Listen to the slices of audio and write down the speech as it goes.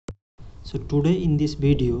So today in this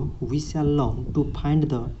video we shall learn to find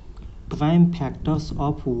the prime factors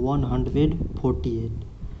of 148.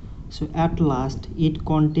 So at last it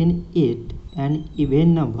contains 8 an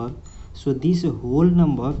even number, so this whole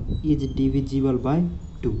number is divisible by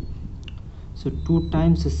 2. So 2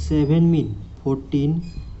 times 7 mean 14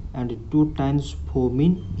 and 2 times 4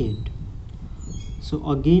 mean 8. So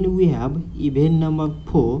again we have even number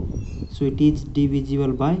 4, so it is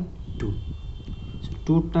divisible by 2. So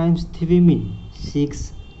 2 times 3 mean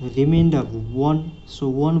 6, remainder 1, so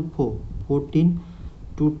 1 4 14,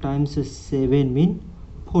 2 times 7 mean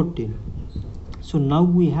 14. So now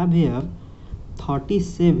we have here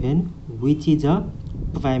 37, which is a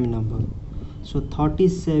prime number. So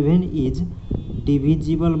 37 is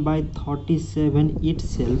divisible by 37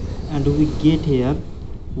 itself, and we get here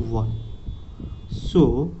 1.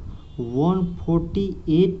 So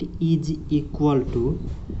 148 is equal to,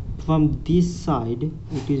 from this side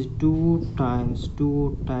it is 2 times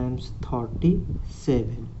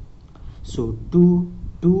 37. So 2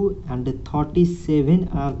 and 37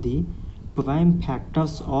 are the prime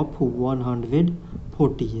factors of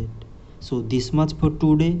 148. So this much for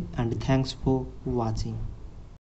today, and thanks for watching.